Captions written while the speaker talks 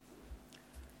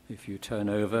If you turn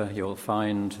over, you'll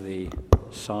find the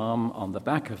psalm on the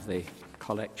back of the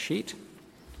collect sheet.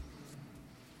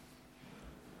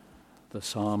 The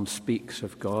psalm speaks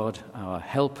of God, our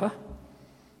helper,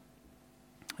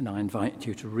 and I invite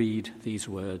you to read these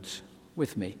words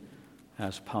with me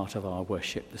as part of our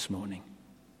worship this morning.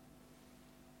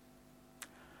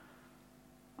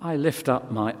 I lift up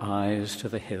my eyes to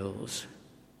the hills.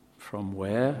 From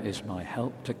where is my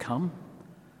help to come?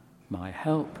 My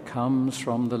help comes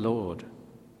from the Lord,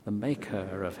 the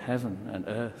maker of heaven and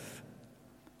earth.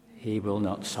 He will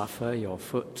not suffer your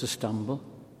foot to stumble.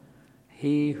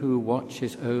 He who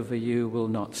watches over you will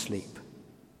not sleep.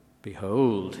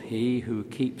 Behold, he who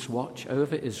keeps watch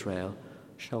over Israel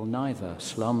shall neither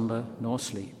slumber nor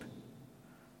sleep.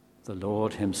 The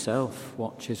Lord himself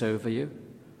watches over you.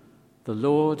 The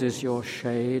Lord is your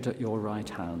shade at your right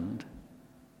hand,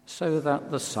 so that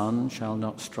the sun shall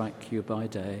not strike you by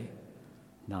day,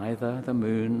 neither the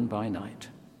moon by night.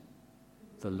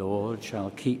 The Lord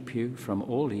shall keep you from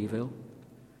all evil.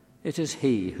 It is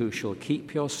he who shall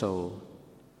keep your soul.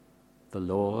 The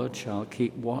Lord shall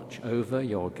keep watch over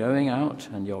your going out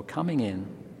and your coming in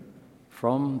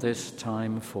from this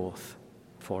time forth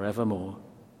forevermore.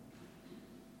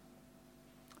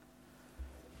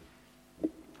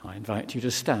 I invite you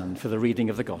to stand for the reading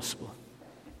of the Gospel.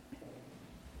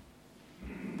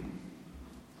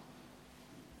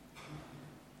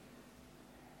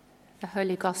 The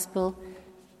Holy Gospel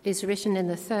is written in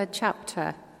the 3rd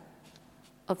chapter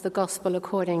of the Gospel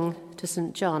according to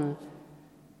St. John,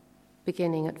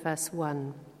 beginning at verse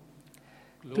 1.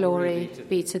 Glory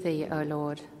be to thee, O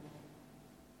Lord.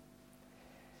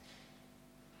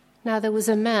 Now there was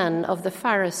a man of the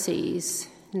Pharisees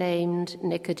named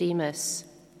Nicodemus,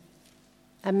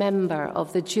 a member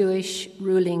of the Jewish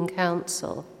ruling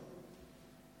council.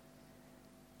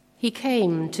 He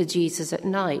came to Jesus at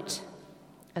night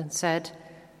and said,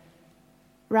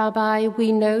 Rabbi,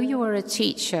 we know you are a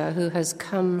teacher who has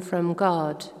come from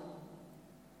God,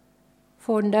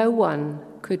 for no one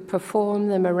could perform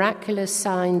the miraculous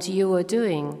signs you are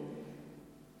doing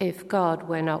if God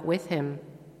were not with him.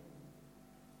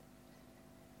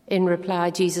 In reply,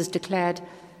 Jesus declared,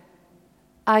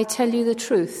 I tell you the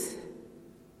truth.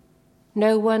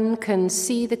 No one can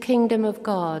see the kingdom of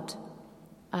God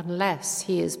unless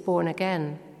he is born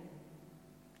again.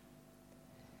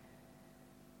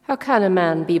 How can a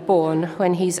man be born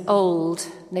when he's old?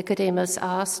 Nicodemus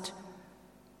asked.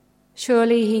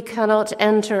 Surely he cannot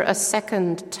enter a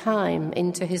second time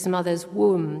into his mother's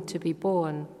womb to be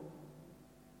born.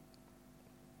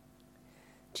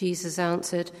 Jesus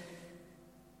answered,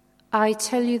 I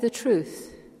tell you the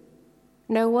truth.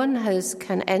 No one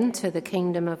can enter the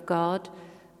kingdom of God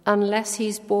unless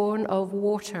he's born of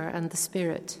water and the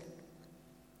Spirit.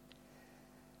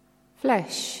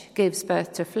 Flesh gives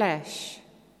birth to flesh,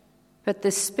 but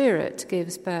the Spirit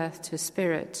gives birth to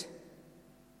spirit.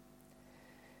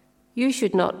 You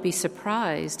should not be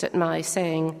surprised at my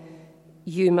saying,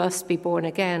 you must be born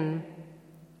again.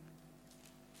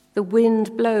 The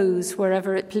wind blows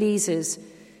wherever it pleases.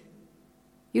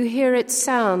 You hear its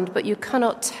sound, but you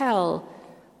cannot tell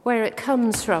where it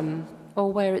comes from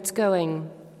or where it's going.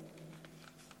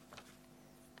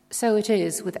 So it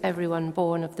is with everyone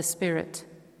born of the Spirit.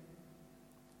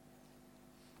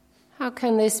 How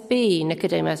can this be?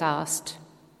 Nicodemus asked.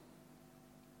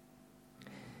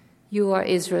 You are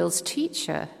Israel's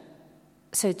teacher,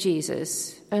 said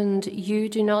Jesus, and you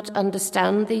do not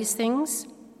understand these things?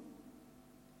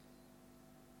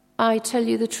 I tell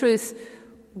you the truth,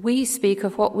 we speak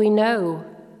of what we know,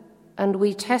 and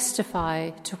we testify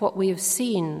to what we have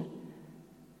seen.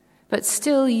 But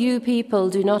still you people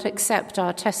do not accept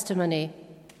our testimony.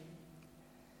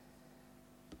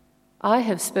 I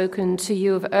have spoken to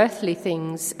you of earthly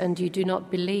things, and you do not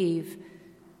believe.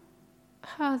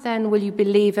 How then will you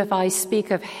believe if I speak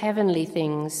of heavenly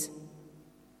things?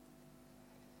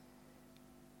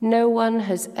 No one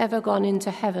has ever gone into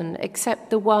heaven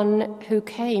except the one who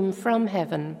came from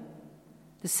heaven,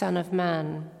 the Son of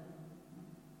Man.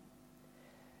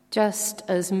 Just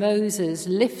as Moses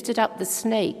lifted up the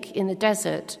snake in the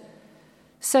desert,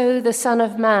 so the Son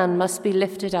of Man must be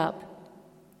lifted up,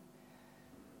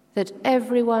 that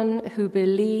everyone who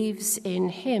believes in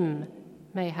him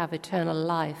may have eternal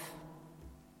life.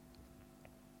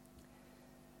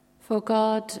 For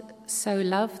God so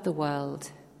loved the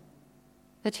world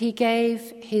that he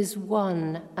gave his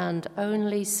one and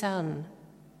only Son,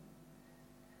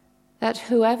 that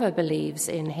whoever believes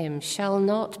in him shall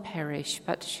not perish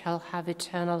but shall have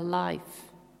eternal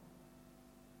life.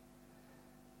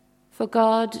 For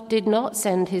God did not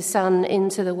send his Son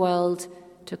into the world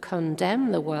to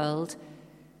condemn the world,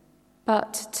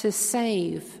 but to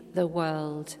save the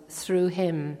world through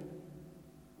him.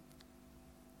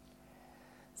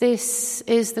 This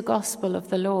is the gospel of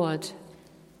the Lord.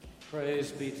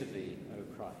 Praise be to thee, O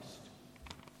Christ.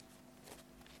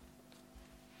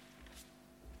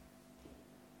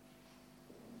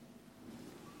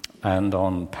 And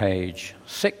on page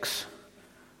 6,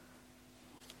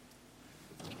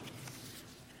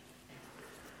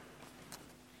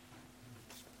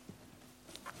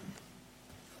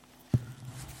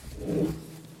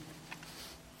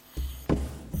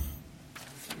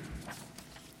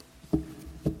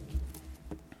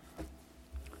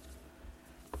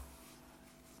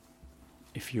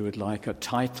 if you would like a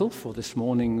title for this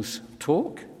morning's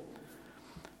talk,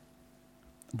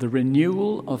 The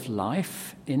Renewal of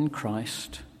Life in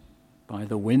Christ by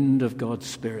the Wind of God's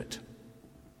Spirit.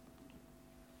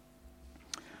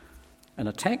 And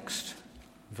a text,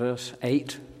 verse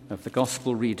 8 of the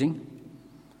Gospel reading,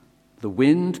 the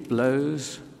wind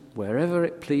blows wherever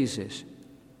it pleases.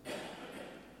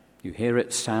 You hear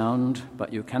its sound,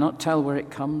 but you cannot tell where it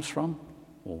comes from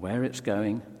or where it's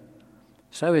going.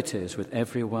 So it is with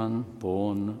everyone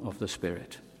born of the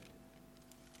Spirit.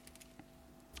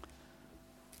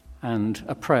 And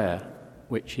a prayer,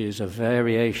 which is a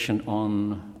variation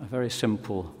on a very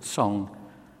simple song,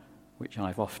 which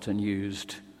I've often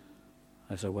used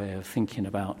as a way of thinking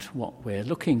about what we're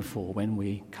looking for when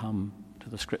we come to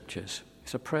the Scriptures.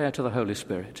 It's a prayer to the Holy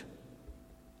Spirit.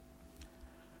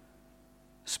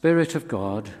 Spirit of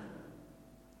God,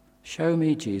 show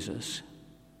me Jesus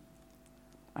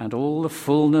and all the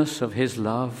fullness of his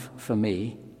love for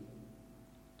me.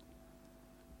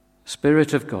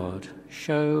 Spirit of God,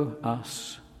 show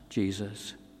us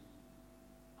Jesus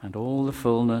and all the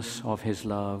fullness of his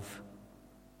love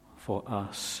for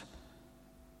us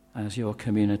as your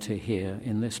community here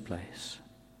in this place.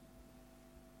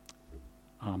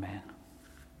 Amen.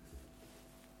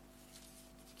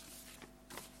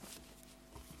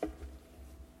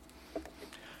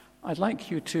 I'd like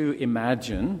you to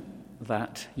imagine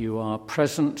that you are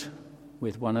present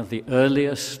with one of the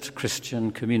earliest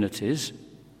Christian communities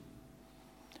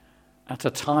at a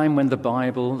time when the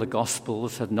Bible, the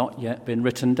Gospels, had not yet been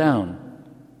written down.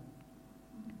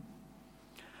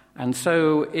 And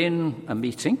so in a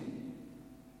meeting,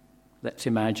 let's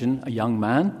imagine a young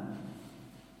man,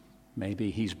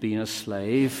 maybe he's been a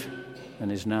slave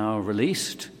and is now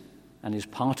released and is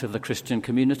part of the Christian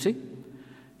community.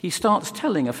 He starts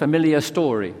telling a familiar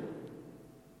story,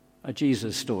 a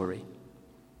Jesus story.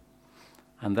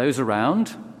 And those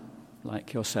around,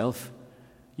 like yourself,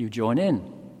 you join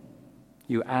in.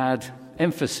 You add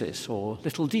emphasis or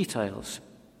little details.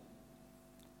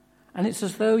 And it's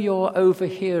as though you're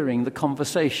overhearing the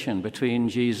conversation between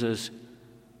Jesus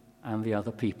and the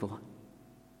other people.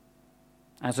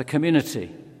 As a community,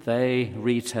 they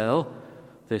retell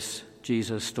this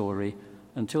Jesus story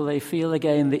until they feel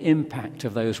again the impact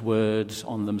of those words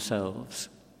on themselves.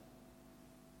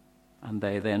 And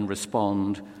they then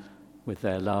respond with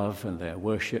their love and their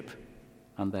worship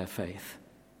and their faith.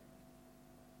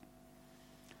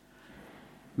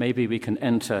 Maybe we can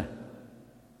enter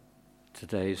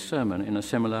today's sermon in a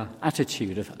similar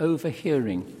attitude of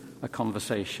overhearing a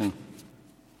conversation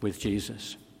with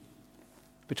Jesus,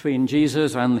 between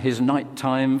Jesus and his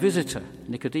nighttime visitor,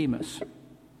 Nicodemus,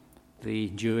 the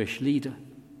Jewish leader.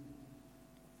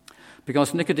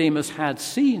 Because Nicodemus had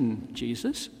seen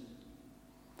Jesus,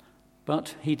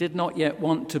 but he did not yet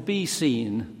want to be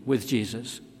seen with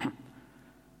Jesus,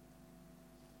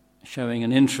 showing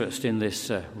an interest in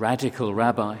this radical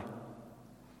rabbi.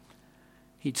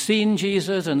 He'd seen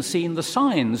Jesus and seen the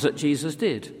signs that Jesus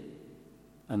did,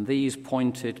 and these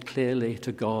pointed clearly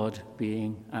to God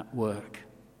being at work.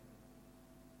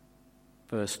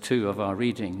 Verse 2 of our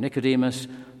reading, Nicodemus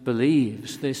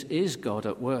believes this is God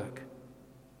at work,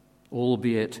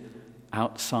 albeit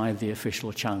outside the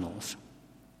official channels.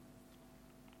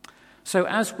 So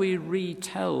as we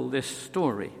retell this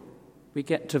story, we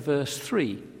get to verse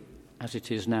 3, as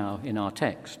it is now in our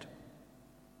text.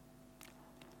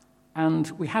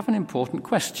 And we have an important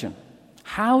question.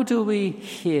 How do we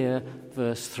hear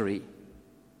verse 3?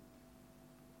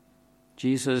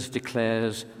 Jesus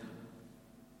declares,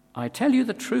 I tell you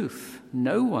the truth,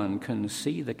 no one can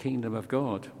see the kingdom of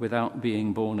God without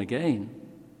being born again.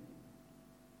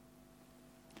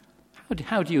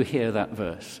 How do you hear that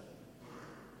verse?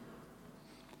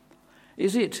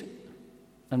 Is it,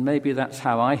 and maybe that's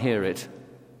how I hear it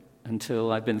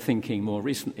until I've been thinking more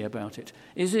recently about it,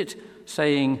 is it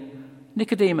saying,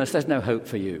 Nicodemus, there's no hope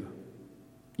for you.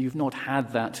 You've not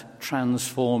had that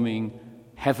transforming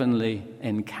heavenly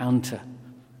encounter,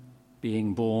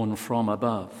 being born from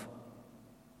above.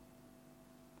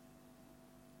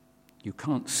 You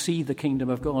can't see the kingdom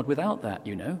of God without that,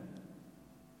 you know.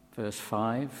 Verse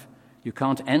 5, you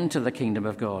can't enter the kingdom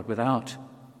of God without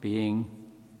being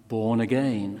born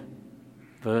again.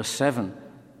 Verse 7,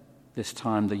 this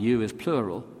time the you is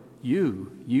plural.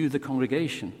 You, the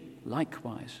congregation,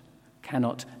 likewise,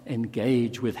 cannot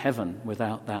engage with heaven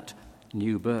without that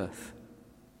new birth.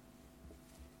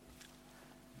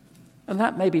 And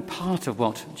that may be part of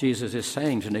what Jesus is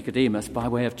saying to Nicodemus by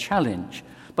way of challenge,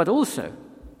 but also,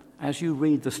 as you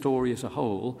read the story as a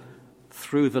whole,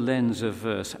 through the lens of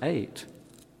verse 8,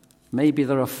 maybe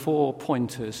there are 4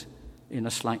 pointers in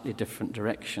a slightly different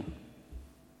direction.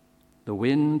 The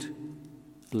wind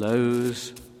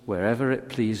blows wherever it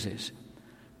pleases.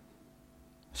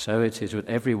 So it is with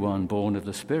everyone born of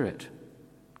the Spirit.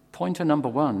 Pointer number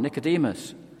 1,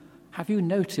 Nicodemus, have you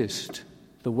noticed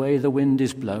the way the wind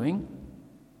is blowing?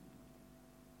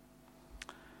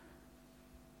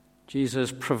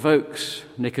 Jesus provokes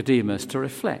Nicodemus to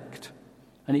reflect,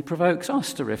 and he provokes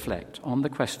us to reflect on the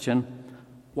question,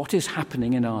 what is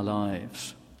happening in our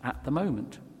lives at the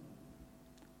moment?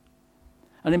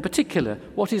 And in particular,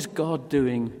 what is God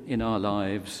doing in our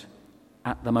lives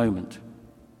at the moment?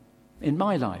 In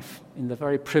my life, in the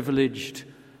very privileged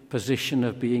position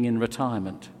of being in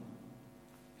retirement.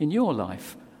 In your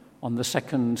life, on the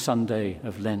second Sunday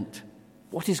of Lent,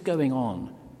 what is going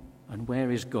on? And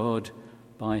where is God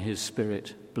by his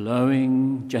Spirit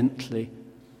blowing gently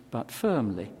but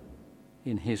firmly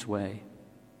in his way?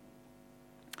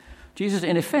 Jesus,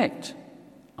 in effect,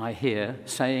 I hear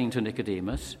saying to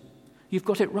Nicodemus, you've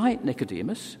got it right,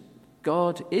 Nicodemus.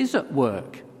 God is at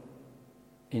work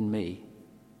in me.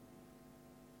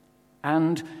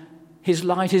 And his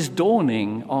light is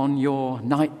dawning on your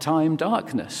nighttime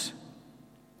darkness.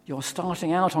 You're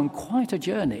starting out on quite a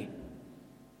journey.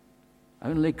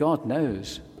 Only God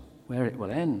knows where it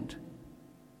will end.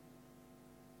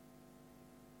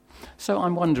 So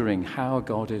I'm wondering how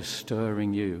God is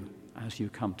stirring you as you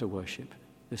come to worship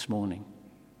this morning.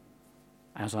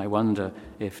 As I wonder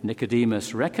if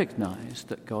Nicodemus recognized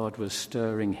that God was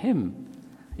stirring him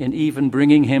in even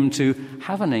bringing him to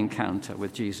have an encounter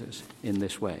with Jesus in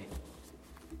this way.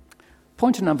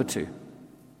 Pointer number 2.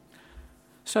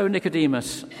 So,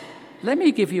 Nicodemus, let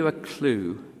me give you a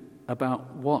clue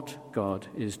about what God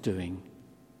is doing.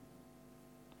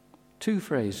 2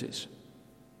 phrases,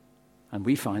 and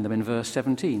we find them in verse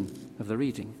 17 of the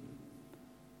reading.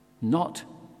 Not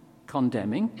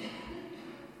condemning,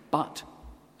 but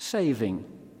saving.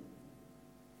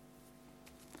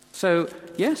 So,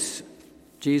 yes,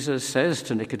 Jesus says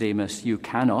to Nicodemus, you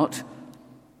cannot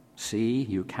see,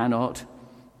 you cannot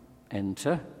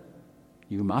enter,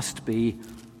 you must be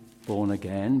born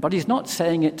again. But he's not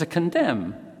saying it to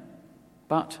condemn,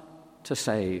 but to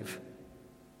save.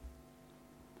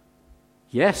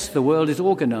 Yes, the world is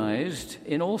organized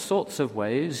in all sorts of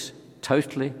ways,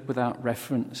 totally without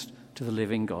reference to the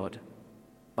living God.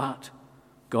 But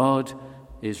God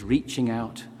is reaching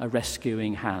out a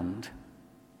rescuing hand.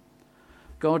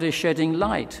 God is shedding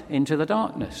light into the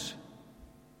darkness.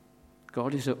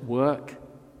 God is at work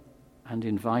and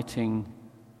inviting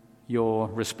your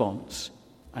response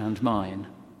and mine.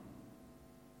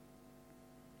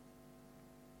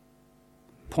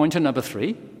 Pointer number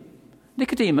 3,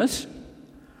 Nicodemus,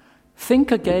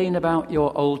 think again about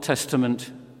your Old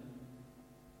Testament,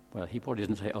 well, he probably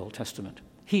doesn't say Old Testament,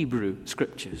 Hebrew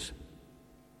scriptures.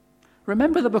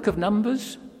 Remember the book of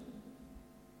Numbers?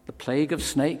 The plague of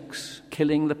snakes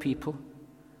killing the people,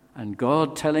 and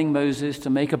God telling Moses to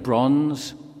make a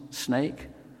bronze snake,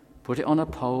 put it on a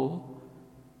pole,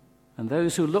 and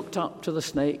those who looked up to the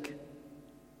snake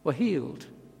were healed.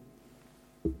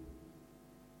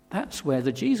 That's where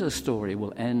the Jesus story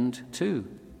will end too.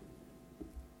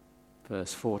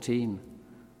 Verse 14,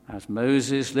 as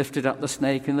Moses lifted up the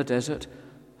snake in the desert,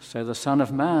 so the Son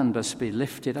of Man must be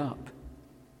lifted up.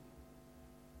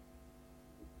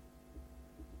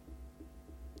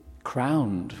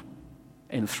 Crowned,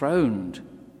 enthroned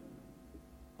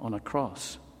on a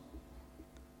cross,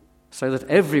 so that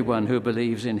everyone who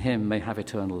believes in him may have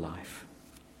eternal life.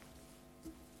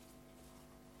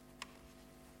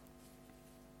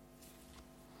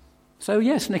 So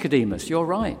yes, Nicodemus, you're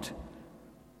right.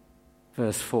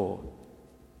 Verse 4,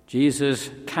 Jesus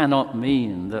cannot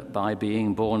mean that by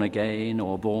being born again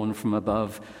or born from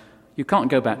above, you can't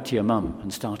go back to your mum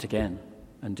and start again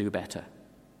and do better.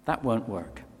 That won't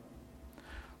work.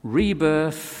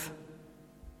 Rebirth,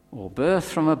 or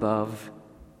birth from above,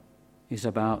 is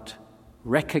about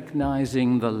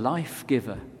recognizing the life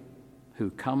giver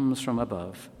who comes from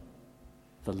above,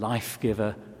 the life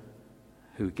giver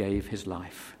who gave his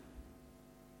life.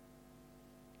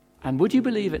 And would you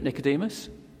believe it, Nicodemus?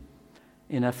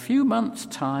 in a few months'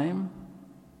 time,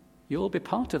 you'll be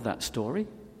part of that story.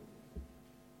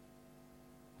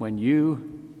 When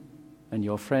you and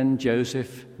your friend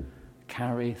Joseph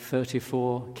carry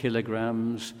 34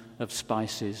 kilograms of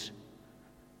spices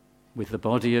with the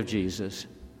body of Jesus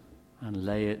and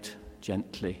lay it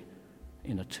gently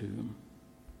in a tomb.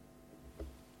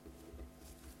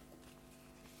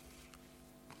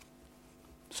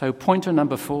 So pointer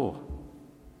number 4.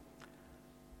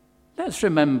 Let's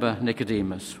remember,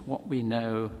 Nicodemus, what we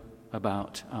know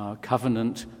about our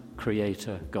covenant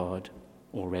creator God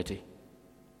already.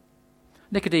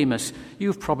 Nicodemus,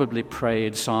 you've probably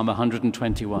prayed Psalm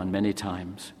 121 many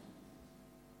times.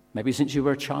 Maybe since you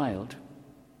were a child.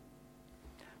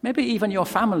 Maybe even your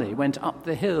family went up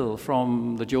the hill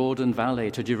from the Jordan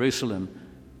Valley to Jerusalem,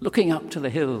 looking up to the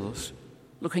hills,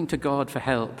 looking to God for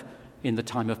help in the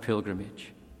time of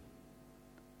pilgrimage.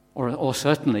 Or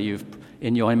certainly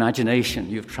in your imagination,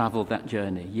 you've traveled that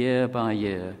journey year by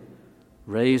year,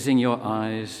 raising your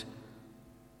eyes,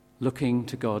 looking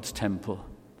to God's temple,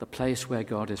 the place where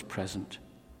God is present,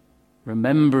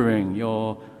 remembering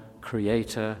your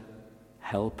Creator,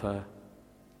 Helper,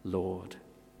 Lord.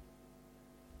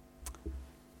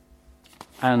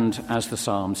 And as the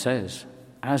psalm says,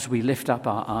 as we lift up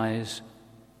our eyes,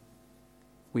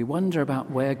 we wonder about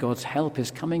where God's help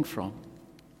is coming from.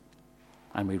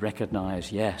 And we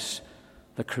recognize, yes,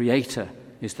 the Creator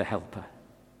is the helper.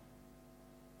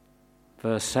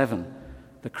 Verse 7,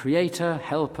 the Creator,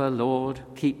 Helper, Lord,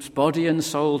 keeps body and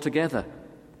soul together.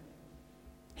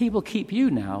 He will keep you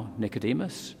now,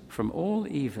 Nicodemus, from all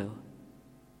evil.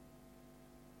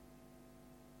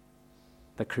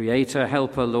 The Creator,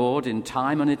 Helper, Lord, in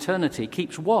time and eternity,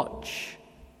 keeps watch.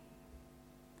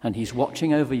 And He's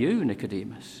watching over you,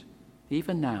 Nicodemus,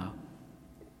 even now.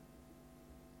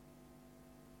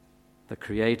 The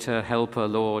Creator, Helper,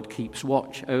 Lord keeps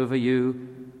watch over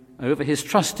you, over His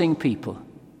trusting people,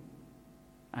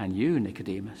 and you,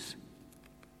 Nicodemus,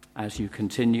 as you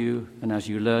continue and as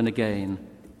you learn again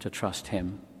to trust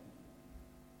Him.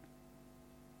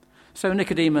 So,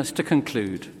 Nicodemus, to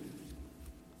conclude,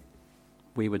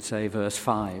 we would say verse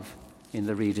 5 in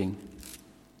the reading.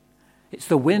 It's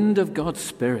the wind of God's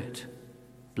Spirit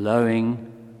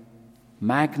blowing,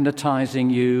 magnetizing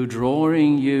you,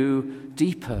 drawing you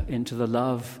deeper into the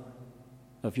love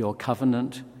of your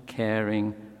covenant,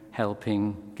 caring,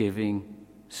 helping, giving,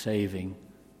 saving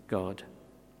God.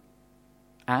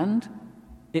 And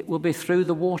it will be through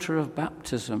the water of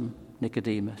baptism,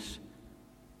 Nicodemus,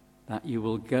 that you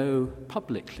will go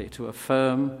publicly to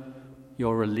affirm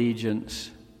your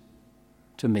allegiance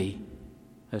to me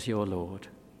as your Lord.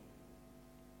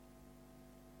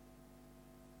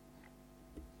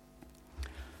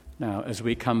 Now, as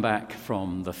we come back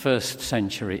from the 1st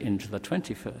century into the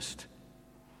 21st,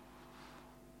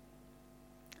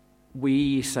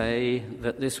 we say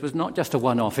that this was not just a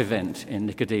one-off event in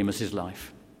Nicodemus'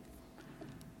 life.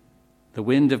 The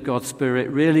wind of God's Spirit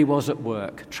really was at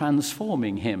work,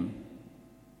 transforming him,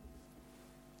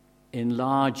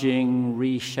 enlarging,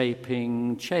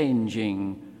 reshaping,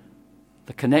 changing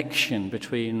the connection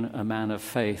between a man of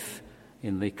faith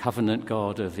in the covenant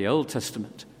God of the Old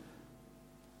Testament,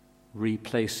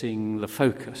 replacing the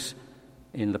focus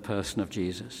in the person of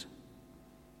Jesus.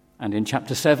 And in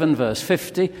chapter 7, verse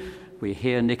 50, we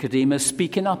hear Nicodemus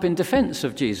speaking up in defense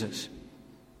of Jesus.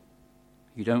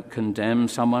 You don't condemn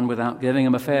someone without giving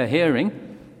him a fair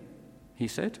hearing, he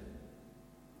said.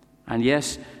 And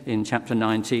yes, in chapter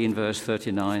 19, verse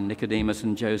 39, Nicodemus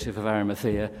and Joseph of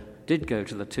Arimathea did go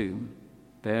to the tomb,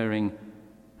 bearing,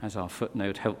 as our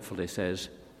footnote helpfully says,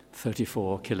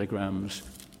 34 kilograms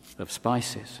of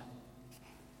spices.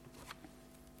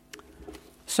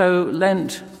 So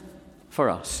Lent for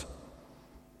us,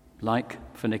 like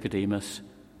for Nicodemus,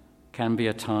 can be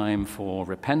a time for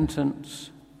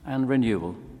repentance and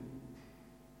renewal,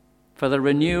 for the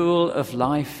renewal of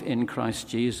life in Christ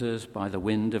Jesus by the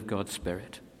wind of God's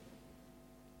Spirit.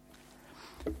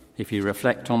 If you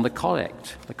reflect on the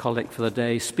collect for the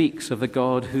day speaks of the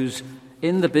God who's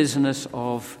in the business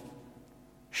of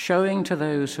showing to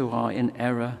those who are in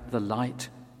error the light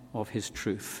of His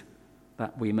truth,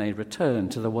 that we may return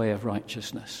to the way of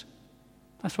righteousness.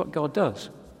 That's what God does,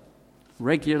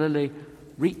 regularly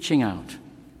reaching out,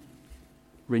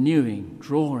 renewing,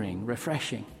 drawing,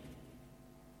 refreshing.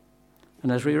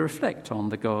 And as we reflect on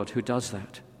the God who does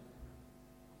that,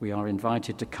 we are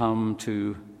invited to come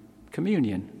to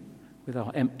communion with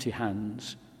our empty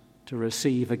hands, to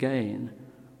receive again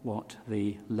what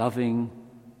the loving,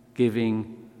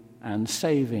 giving, and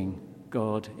saving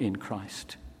God in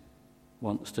Christ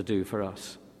wants to do for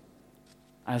us,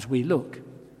 as we look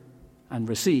and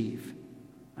receive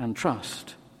and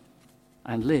trust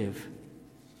and live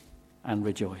and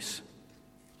rejoice.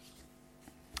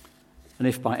 And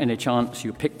if by any chance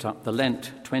you picked up the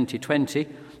Lent 2020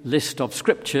 list of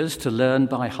scriptures to learn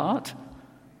by heart,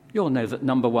 you'll know that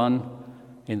number one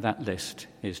in that list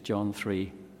is John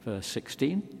 3, verse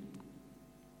 16.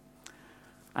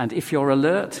 And if you're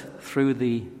alert through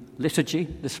the liturgy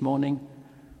this morning,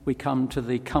 we come to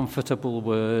the comfortable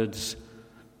words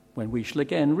when we shall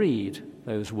again read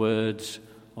those words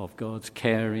of God's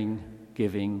caring,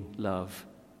 giving love,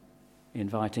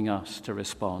 inviting us to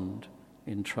respond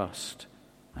in trust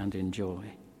and in joy.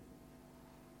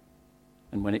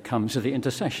 And when it comes to the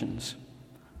intercessions,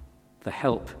 the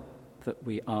help that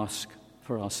we ask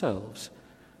for ourselves,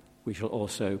 we shall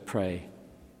also pray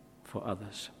for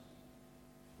others.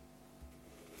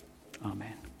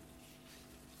 Amen.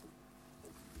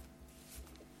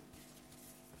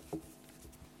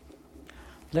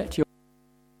 Let your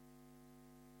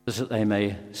that they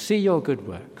may see your good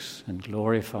works and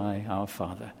glorify our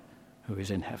Father who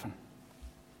is in heaven.